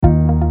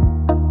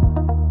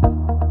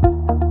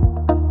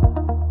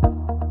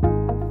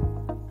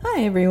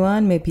Hi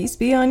everyone, may peace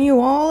be on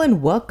you all,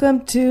 and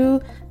welcome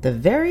to the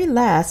very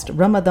last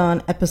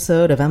Ramadan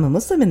episode of I'm a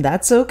Muslim and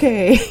That's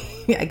Okay.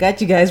 I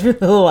got you guys for a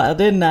little while,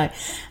 didn't I?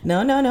 No,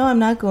 I'm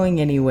not going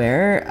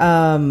anywhere.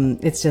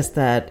 It's just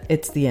that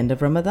it's the end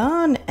of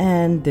Ramadan,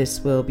 and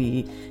this will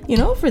be,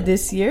 for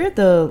this year,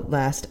 the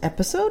last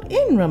episode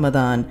in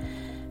Ramadan.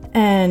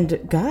 And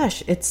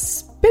gosh,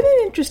 it's been an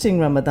interesting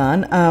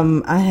Ramadan.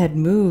 I had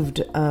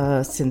moved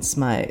since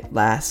my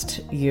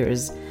last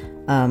year's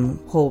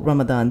whole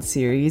Ramadan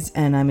series,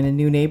 and I'm in a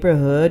new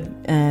neighborhood,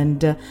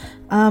 and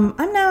I'm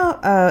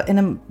now in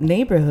a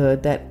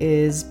neighborhood that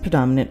is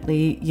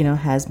predominantly,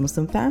 has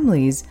Muslim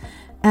families,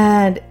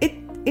 and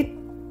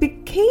it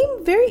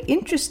became very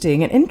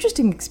interesting, an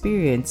interesting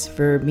experience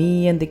for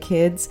me and the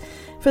kids.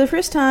 For the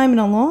first time in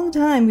a long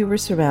time, we were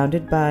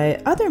surrounded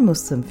by other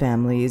Muslim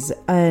families,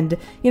 and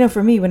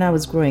for me, when I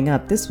was growing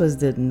up, this was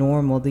the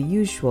normal, the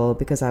usual,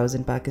 because I was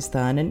in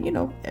Pakistan, and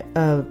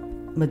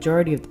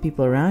majority of the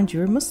people around you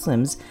are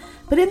Muslims.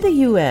 But in the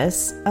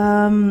US,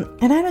 and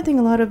I don't think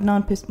a lot of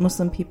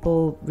non-Muslim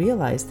people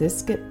realize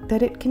this,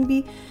 that it can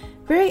be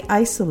very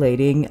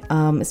isolating,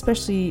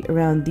 especially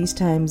around these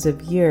times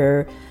of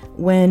year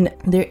when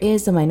there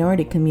is a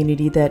minority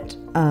community that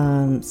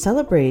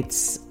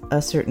celebrates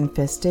a certain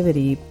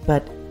festivity,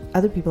 but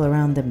other people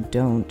around them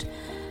don't.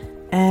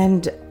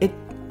 And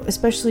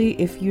especially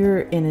if you're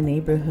in a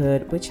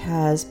neighborhood which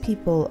has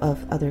people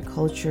of other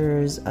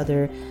cultures,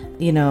 other,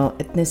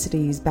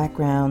 ethnicities,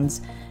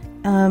 backgrounds,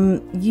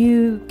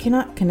 you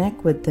cannot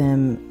connect with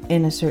them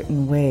in a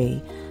certain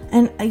way.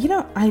 And,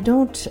 I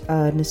don't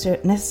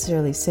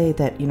necessarily say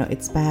that,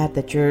 it's bad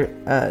that you're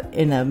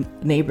in a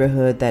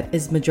neighborhood that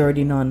is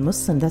majority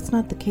non-Muslim. That's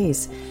not the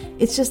case.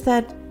 It's just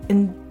that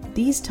in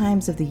these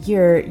times of the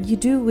year, you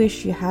do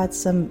wish you had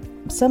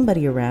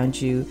somebody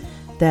around you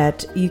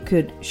that you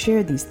could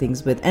share these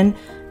things with. And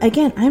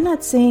again, I'm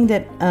not saying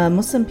that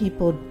Muslim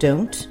people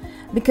don't,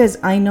 because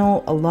I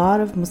know a lot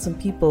of Muslim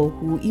people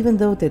who, even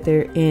though that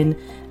they're in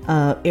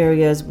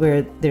areas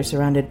where they're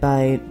surrounded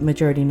by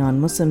majority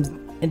non-Muslims,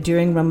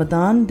 during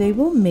Ramadan, they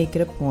will make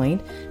it a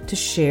point to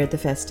share the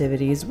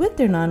festivities with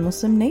their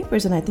non-Muslim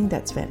neighbors, and I think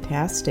that's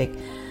fantastic.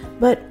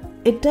 But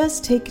it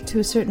does take to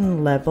a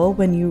certain level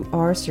when you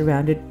are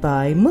surrounded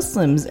by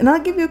Muslims, and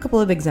I'll give you a couple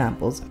of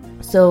examples.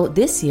 So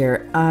this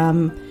year,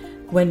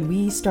 when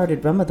we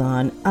started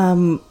Ramadan,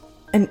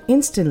 and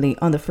instantly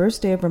on the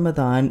first day of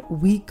Ramadan,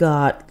 we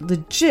got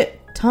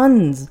legit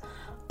tons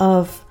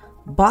of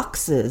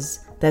boxes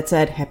that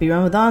said Happy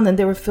Ramadan, and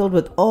they were filled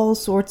with all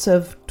sorts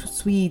of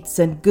sweets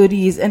and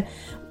goodies, and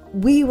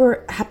we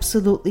were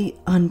absolutely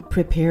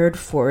unprepared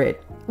for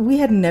it. We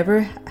had never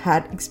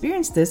had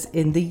experienced this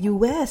in the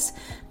US,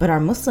 but our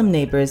Muslim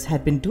neighbors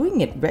had been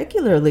doing it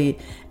regularly,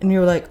 and we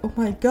were like, oh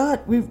my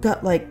God, we've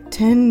got like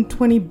 10,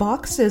 20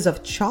 boxes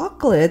of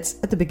chocolates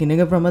at the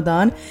beginning of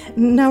Ramadan.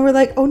 And now we're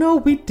like, oh no,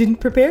 we didn't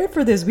prepare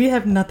for this. We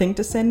have nothing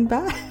to send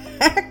back.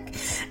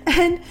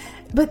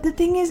 But the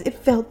thing is, it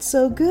felt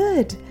so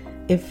good.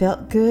 It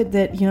felt good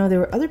that, there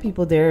were other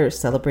people there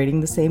celebrating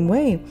the same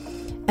way.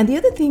 And the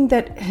other thing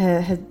that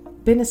had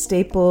been a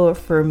staple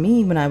for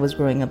me when I was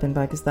growing up in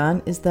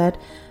Pakistan is that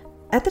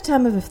at the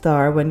time of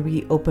iftar, when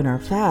we open our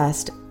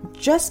fast,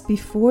 just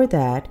before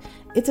that,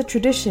 it's a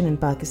tradition in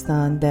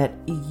Pakistan that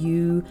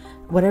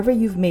whatever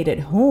you've made at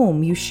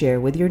home, you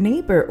share with your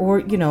neighbor, or,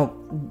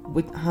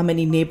 with how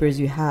many neighbors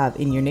you have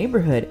in your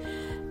neighborhood.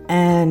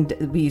 And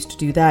we used to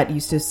do that. You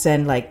used to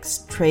send like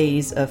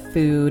trays of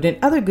food and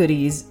other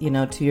goodies,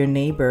 to your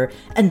neighbor.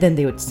 And then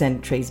they would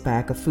send trays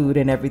back of food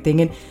and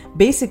everything. And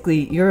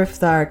basically your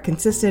iftar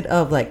consisted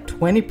of like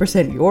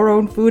 20% your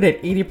own food and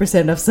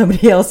 80% of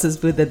somebody else's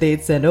food that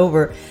they'd send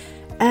over.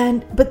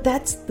 But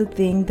that's the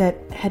thing that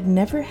had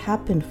never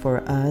happened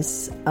for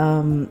us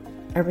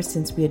ever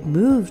since we had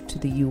moved to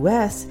the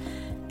US.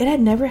 It had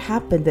never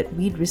happened that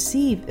we'd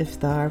receive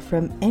iftar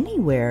from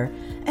anywhere.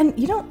 And,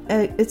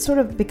 it sort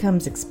of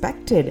becomes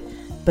expected.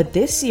 But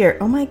this year,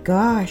 oh my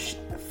gosh,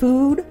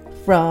 food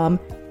from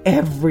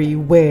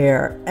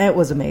everywhere. It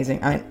was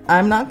amazing.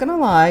 I'm not going to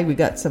lie. We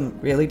got some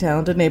really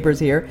talented neighbors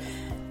here.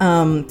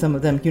 Some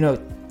of them,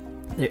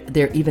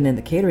 they're even in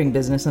the catering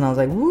business. And I was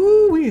like,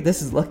 woo,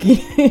 this is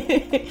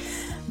lucky.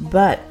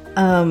 But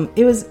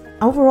it was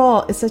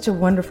overall, it's such a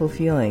wonderful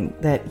feeling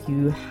that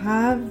you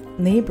have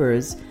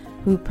neighbors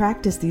who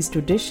practice these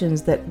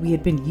traditions that we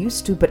had been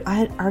used to, but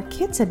our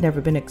kids had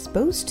never been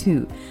exposed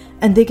to.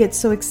 And they get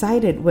so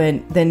excited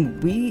when then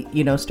we,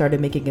 started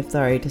making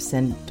iftar to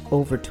send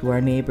over to our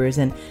neighbors,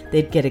 and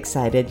they'd get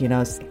excited,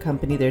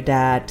 accompany their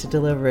dad to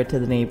deliver it to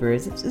the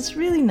neighbors. It's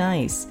really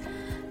nice.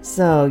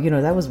 So,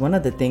 that was one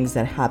of the things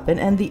that happened.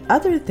 And the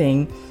other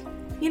thing,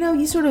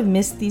 you sort of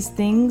miss these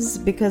things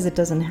because it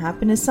doesn't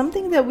happen, is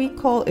something that we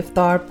call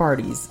iftar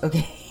parties,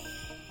 okay?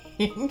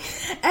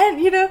 And,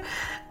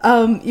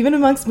 even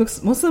amongst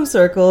Muslim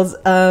circles,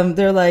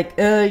 they're like,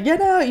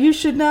 you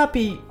should not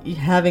be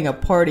having a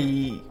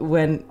party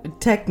when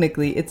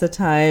technically it's a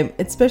time,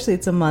 especially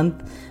it's a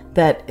month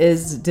that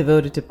is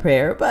devoted to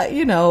prayer. But,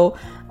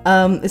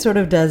 It sort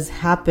of does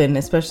happen,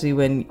 especially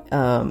when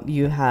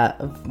you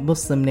have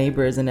Muslim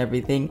neighbors and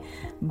everything.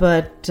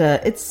 But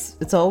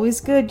it's always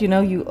good,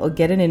 you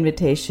get an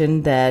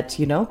invitation that,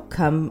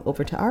 come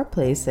over to our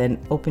place and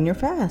open your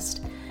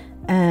fast.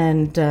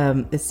 And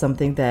it's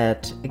something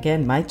that,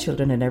 again, my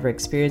children had never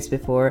experienced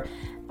before.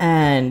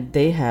 And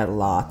they had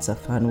lots of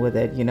fun with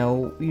it.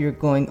 You're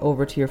going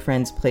over to your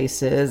friends'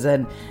 places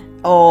and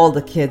all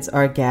the kids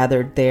are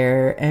gathered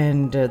there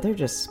and they're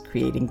just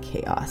creating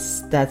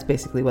chaos. That's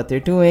basically what they're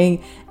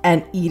doing,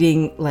 and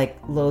eating like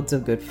loads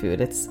of good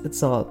food.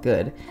 It's all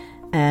good.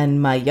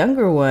 And my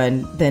younger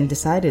one then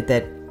decided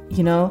that,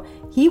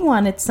 he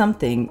wanted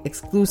something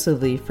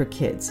exclusively for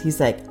kids. He's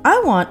like, I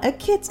want a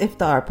kids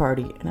iftar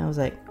party. And I was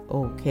like,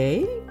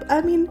 okay,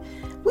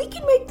 we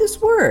can make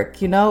this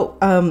work,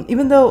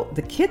 even though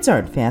the kids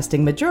aren't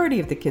fasting,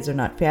 majority of the kids are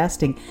not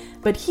fasting,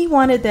 but he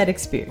wanted that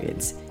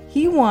experience.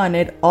 He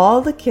wanted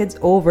all the kids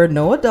over,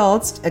 no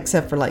adults,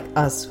 except for like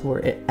us who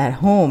are at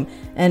home,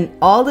 and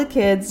all the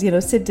kids,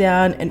 sit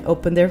down and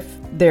open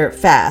their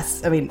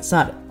fasts.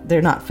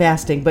 They're not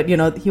fasting, but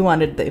he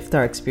wanted the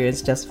iftar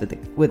experience just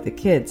with the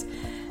kids.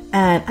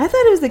 And I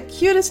thought it was the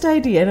cutest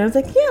idea. And I was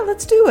like, yeah,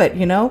 let's do it,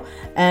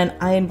 And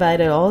I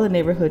invited all the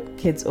neighborhood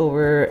kids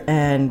over.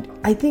 And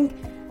I think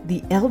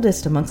the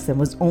eldest amongst them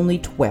was only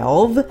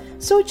 12.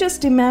 So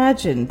just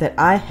imagine that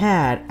I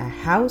had a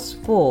house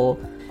full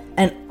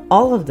and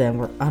all of them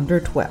were under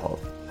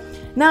 12.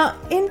 Now,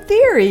 in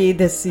theory,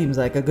 this seems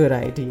like a good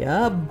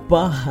idea,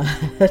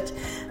 but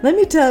let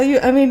me tell you,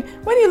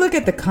 when you look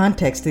at the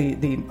context,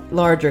 the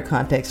larger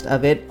context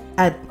of it,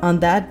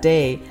 on that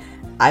day,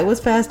 I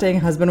was fasting,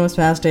 husband was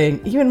fasting,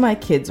 even my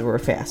kids were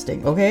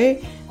fasting,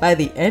 okay? By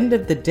the end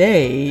of the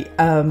day,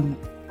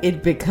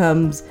 it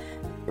becomes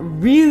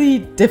really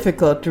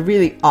difficult to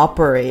really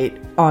operate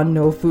on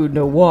no food,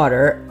 no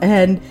water.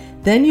 And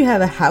then you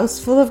have a house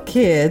full of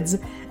kids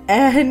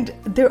and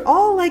they're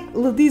all like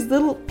these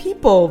little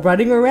people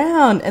running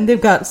around and they've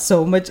got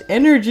so much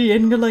energy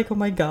and you're like, oh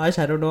my gosh,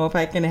 I don't know if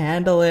I can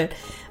handle it.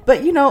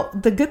 But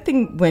the good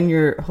thing when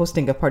you're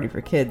hosting a party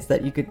for kids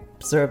that you could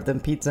serve them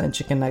pizza and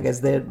chicken nuggets,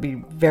 they'd be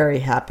very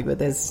happy with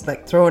this.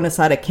 Like throwing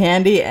aside a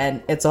candy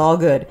and it's all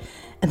good.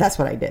 And that's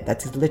what I did.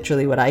 That's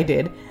literally what I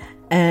did.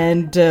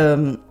 And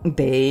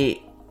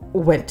they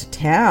went to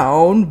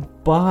town,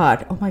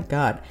 but oh my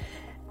God,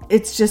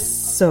 it's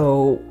just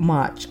so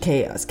much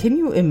chaos. Can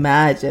you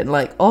imagine?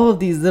 Like all of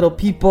these little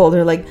people,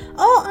 they're like,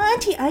 oh,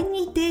 Auntie, I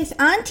need this.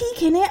 Auntie,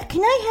 can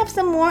I have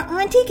some more?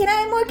 Auntie, can I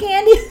have more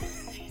candy?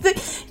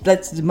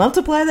 Let's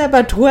multiply that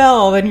by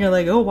 12. And you're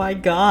like, oh my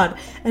God.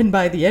 And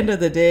by the end of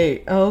the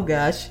day, oh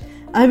gosh.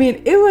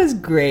 It was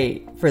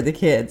great for the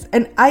kids.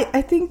 And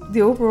I think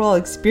the overall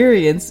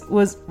experience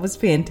was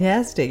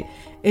fantastic.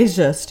 It's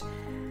just,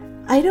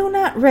 I do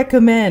not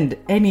recommend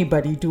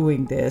anybody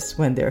doing this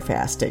when they're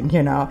fasting,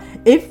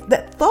 If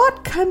that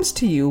thought comes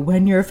to you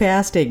when you're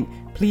fasting,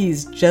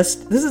 please this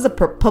is a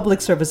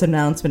public service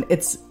announcement.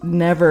 It's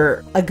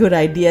never a good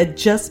idea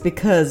just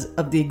because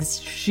of the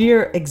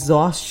sheer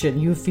exhaustion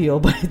you feel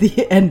by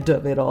the end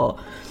of it all.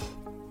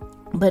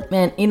 But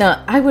man,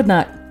 I would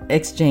not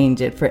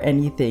exchange it for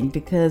anything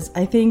because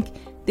I think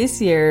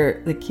this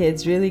year the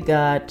kids really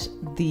got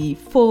the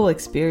full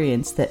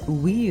experience that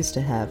we used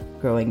to have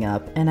growing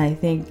up. And I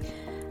think,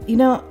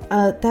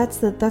 that's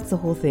the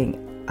whole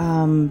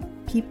thing.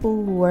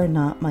 People who are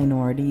not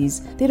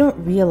minorities, they don't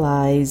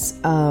realize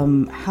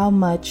how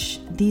much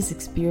these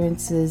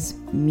experiences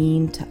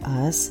mean to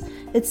us.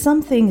 It's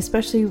something,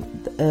 especially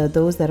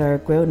those that are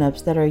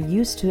grown-ups, that are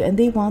used to, and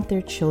they want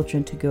their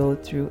children to go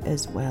through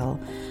as well.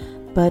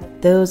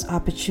 But those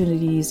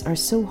opportunities are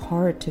so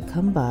hard to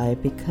come by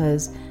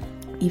because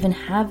even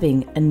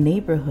having a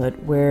neighborhood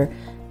where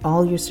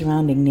all your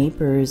surrounding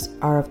neighbors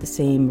are of the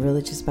same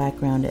religious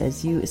background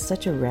as you is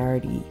such a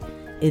rarity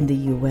in the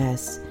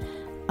U.S.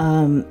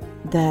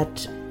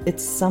 That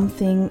it's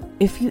something,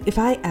 if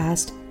I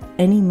asked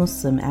any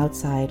Muslim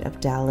outside of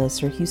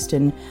Dallas or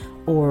Houston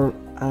or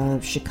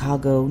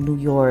Chicago, New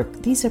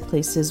York, these are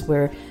places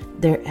where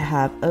there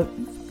have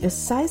a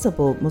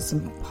sizable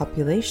Muslim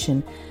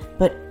population,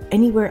 but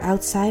anywhere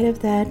outside of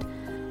that,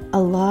 a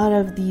lot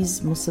of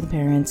these Muslim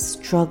parents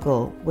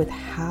struggle with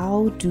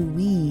how do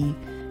we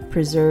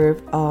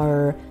preserve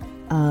our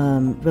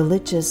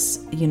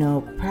religious,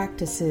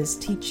 practices,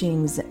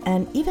 teachings,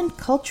 and even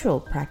cultural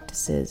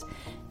practices.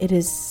 It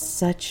is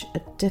such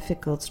a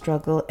difficult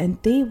struggle, and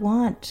they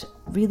want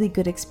really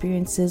good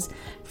experiences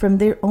from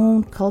their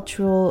own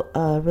cultural,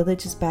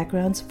 religious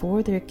backgrounds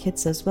for their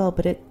kids as well,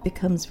 but it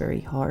becomes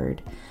very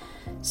hard.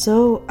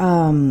 So,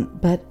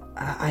 but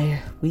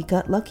we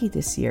got lucky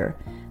this year.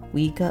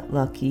 We got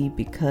lucky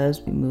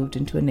because we moved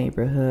into a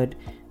neighborhood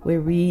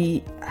where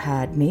we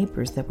had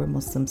neighbors that were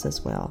Muslims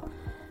as well.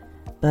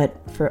 But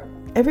for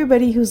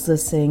everybody who's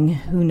listening,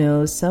 who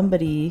knows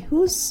somebody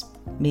who's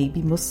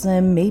maybe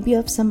Muslim, maybe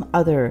of some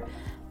other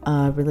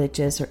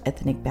religious or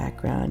ethnic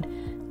background,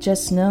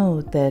 just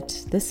know that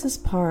this is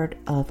part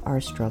of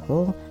our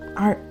struggle,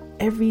 our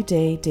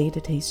everyday,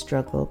 day-to-day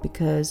struggle,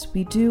 because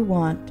we do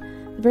want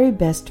very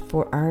best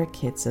for our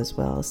kids as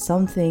well,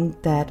 something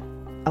that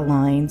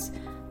aligns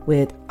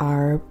with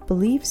our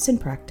beliefs and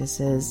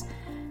practices,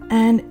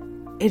 and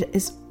it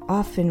is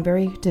often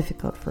very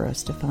difficult for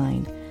us to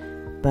find.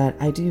 But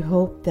I do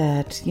hope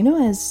that,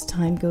 as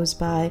time goes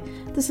by,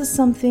 this is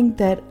something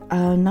that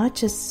not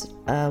just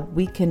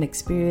we can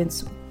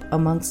experience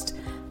amongst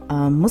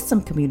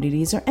Muslim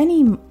communities or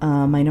any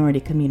minority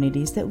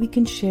communities, that we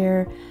can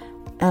share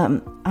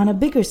on a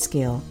bigger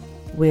scale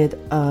with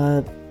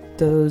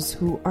those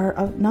who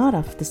are not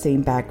of the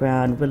same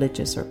background,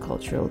 religious or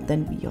cultural,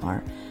 than we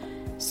are.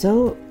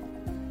 So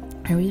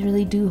I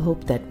really do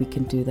hope that we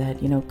can do that,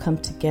 come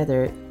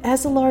together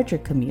as a larger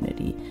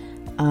community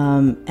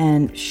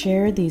and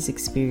share these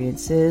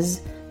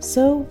experiences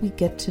so we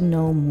get to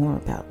know more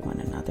about one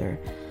another.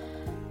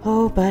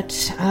 Oh,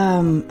 but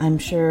I'm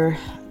sure,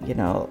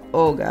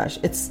 oh gosh,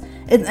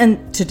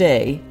 and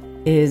today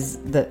is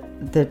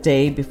the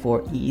day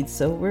before Eid,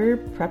 so we're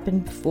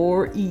prepping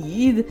for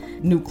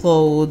Eid, new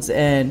clothes,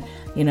 and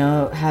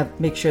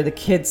make sure the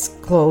kids'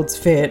 clothes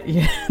fit,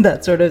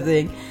 that sort of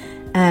thing,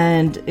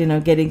 and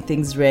getting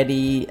things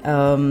ready.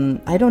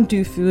 I don't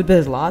do food, but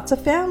there's lots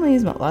of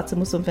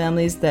Muslim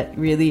families that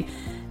really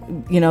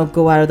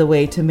go out of the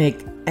way to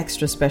make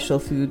extra special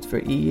foods for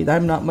Eid.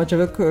 I'm not much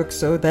of a cook,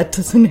 so that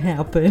doesn't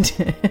happen.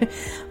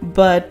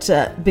 But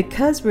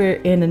because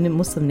we're in a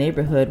Muslim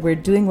neighborhood, we're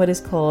doing what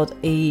is called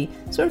a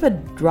sort of a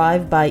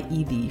drive-by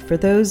Eid. For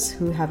those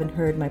who haven't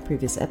heard my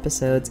previous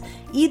episodes,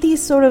 Eid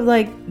is sort of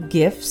like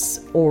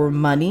gifts or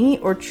money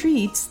or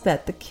treats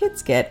that the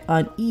kids get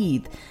on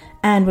Eid.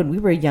 And when we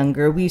were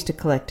younger, we used to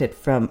collect it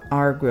from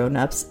our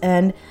grown-ups.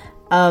 And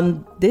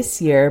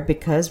this year,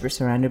 because we're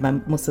surrounded by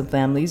Muslim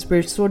families,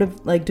 we're sort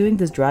of like doing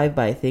this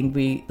drive-by thing.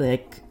 We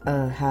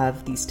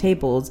have these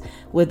tables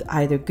with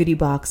either goodie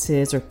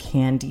boxes or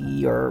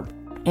candy or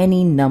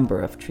any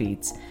number of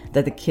treats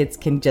that the kids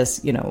can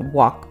just,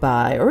 walk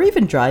by or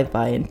even drive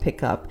by and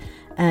pick up.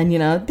 And,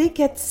 they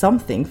get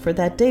something for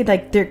that day.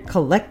 Like they're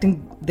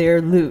collecting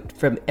their loot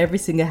from every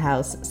single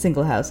house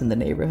in the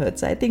neighborhood.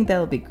 So I think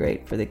that'll be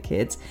great for the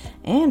kids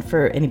and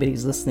for anybody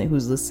who's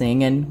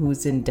listening and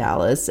who's in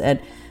Dallas and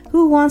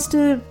who wants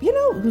to,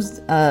 who's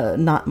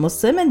not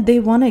Muslim and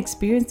they want to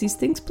experience these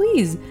things.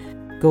 Please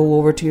go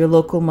over to your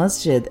local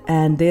masjid,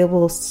 and they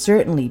will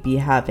certainly be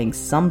having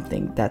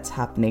something that's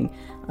happening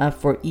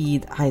for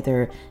Eid.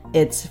 Either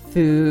it's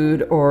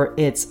food or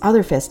it's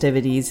other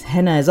festivities.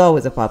 Henna is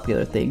always a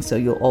popular thing, so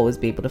you'll always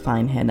be able to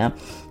find henna.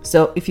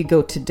 So if you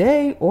go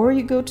today or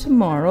you go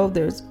tomorrow,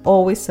 there's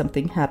always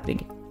something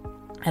happening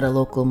at a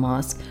local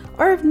mosque.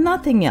 Or if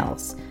nothing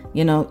else,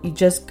 you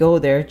just go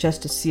there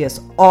just to see us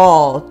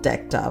all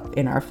decked up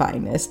in our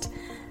finest.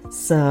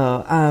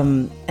 So,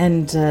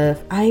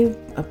 I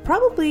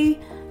probably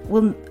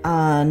will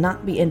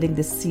not be ending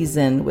this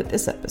season with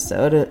this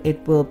episode.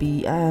 It will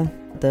be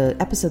the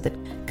episode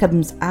that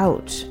comes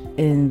out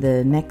in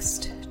the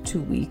next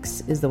 2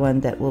 weeks is the one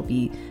that will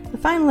be the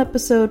final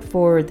episode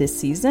for this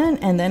season.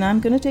 And then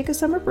I'm going to take a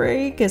summer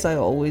break, as I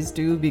always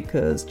do,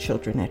 because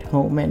children at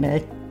home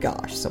and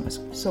gosh, so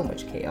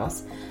much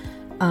chaos.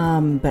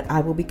 But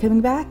I will be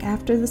coming back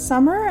after the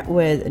summer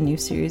with a new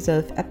series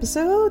of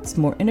episodes,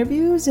 more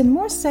interviews, and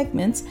more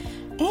segments.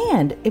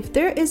 And if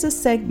there is a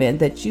segment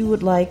that you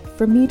would like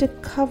for me to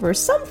cover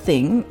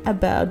something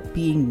about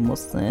being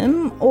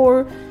Muslim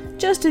or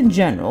just in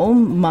general,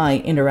 my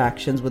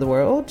interactions with the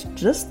world,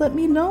 just let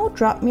me know.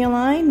 Drop me a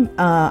line.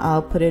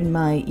 I'll put in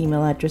my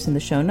email address in the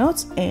show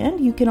notes. And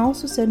you can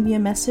also send me a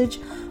message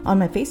on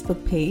my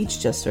Facebook page.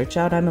 Just search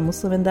out I'm a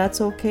Muslim and That's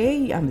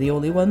Okay. I'm the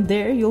only one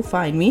there. You'll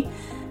find me.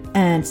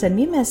 And send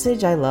me a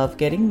message. I love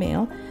getting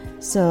mail.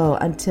 So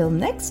until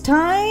next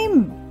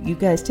time, you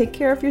guys take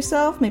care of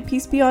yourself. May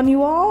peace be on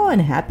you all, and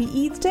happy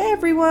Eid to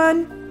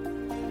everyone.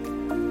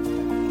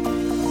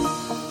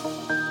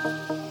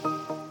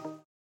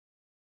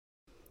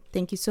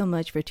 Thank you so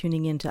much for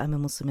tuning in to I'm a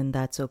Muslim and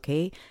That's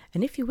Okay.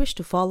 And if you wish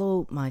to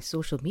follow my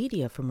social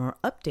media for more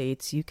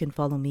updates, you can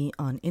follow me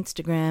on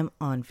Instagram,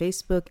 on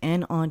Facebook,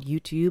 and on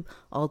YouTube.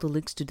 All the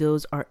links to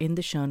those are in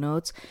the show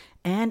notes.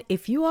 And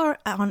if you are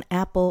on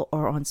Apple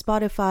or on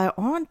Spotify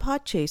or on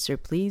Podchaser,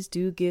 please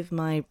do give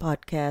my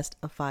podcast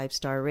a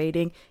 5-star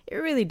rating. It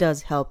really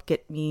does help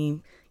get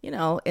me,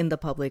 in the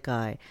public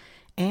eye.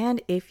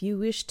 And if you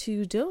wish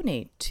to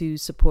donate to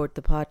support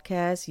the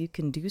podcast, you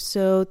can do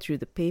so through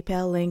the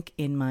PayPal link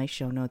in my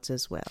show notes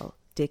as well.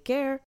 Take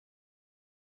care.